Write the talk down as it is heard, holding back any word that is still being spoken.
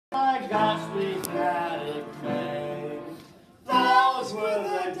gosh, we had it made. Those were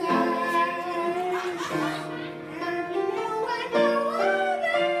the days. And you were there.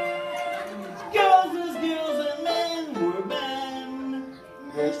 Girls was girls and men were men.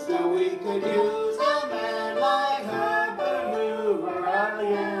 Wish that we could use a man like Herbert Hoover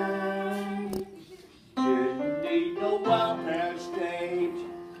again. Didn't need no welfare state.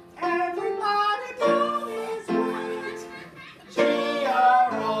 Everybody pulled his weight.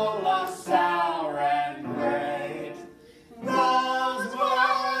 G.R.O. sour and great. Those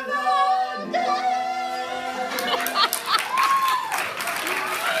were the days.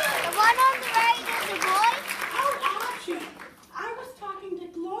 The one on the right is a boy? Oh, Archie, I was talking to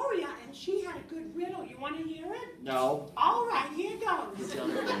Gloria and she had a good riddle. You want to hear it? No. All right, here goes.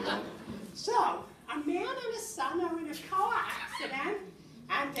 So, a man and his son are in a car accident,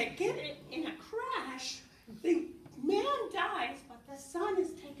 and they get in a crash. The man dies, but the son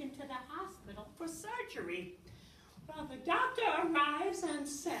is taken to the hospital for surgery. Well, the doctor arrives and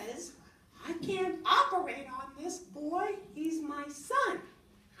says, I can't operate on this boy. He's my son.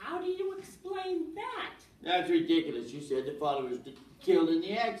 How do you explain that? That's ridiculous. You said the father was killed in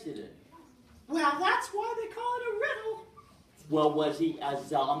the accident. Well, that's why they call it a riddle. Well, was he a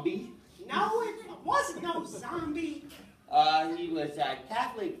zombie? No, it wasn't no zombie. He was a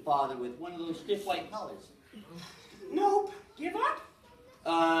Catholic father with one of those stiff white collars. Nope. Give up?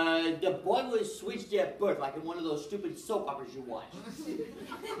 The boy was switched at birth, like in one of those stupid soap operas you watch.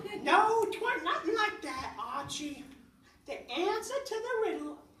 No, 'twa'n't nothing like that, Archie. The answer to the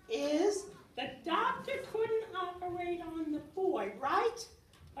riddle is the doctor couldn't operate on the boy, right?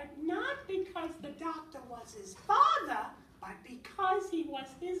 But not because the doctor was his father, but because he was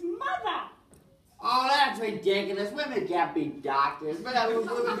his mother. Oh, that's ridiculous. Women can't be doctors. But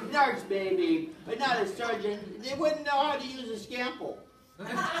a nurse, maybe, but not a surgeon. They wouldn't know how to use a scalpel.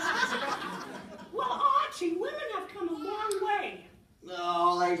 Well, Archie, women have come a long way.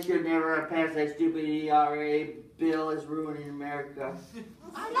 No, they should never have passed that stupid ERA bill. It's ruining America.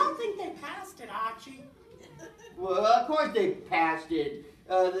 I don't think they passed it, Archie. Well, of course they passed it.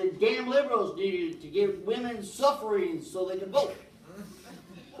 The damn liberals needed to give women suffering so they could vote.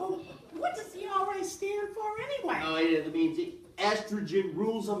 Well, what does the ERA stand for anyway? Oh, it means estrogen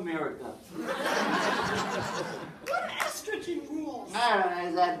rules America. What are estrogen rules? I don't know,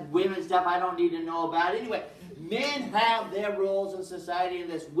 is that women stuff I don't need to know about. Anyway, men have their roles in society, and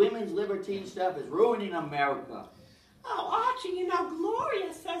this women's libertine stuff is ruining America. Oh, Archie, you know,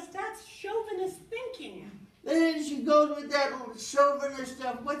 Gloria says that's chauvinist thinking. Then she goes with that chauvinist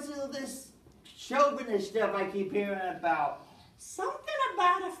stuff. What's all this chauvinist stuff I keep hearing about? Something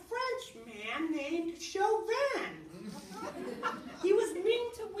about a French man named Chauvin. He was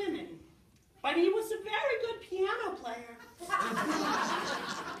mean to women, but he was a very good piano player.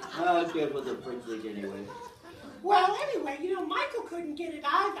 Oh, it's good for the French League anyway. Well, anyway, you know, Michael couldn't get it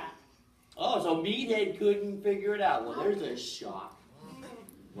either. Oh, so Meathead couldn't figure it out. Well, there's a shock.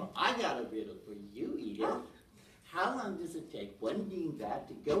 Well, I got a riddle for you, Edith. How long does it take one dingbat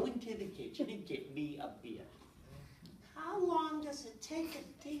to go into the kitchen and get me a beer? How long does it take a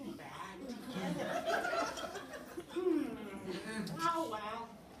dingbat to get it?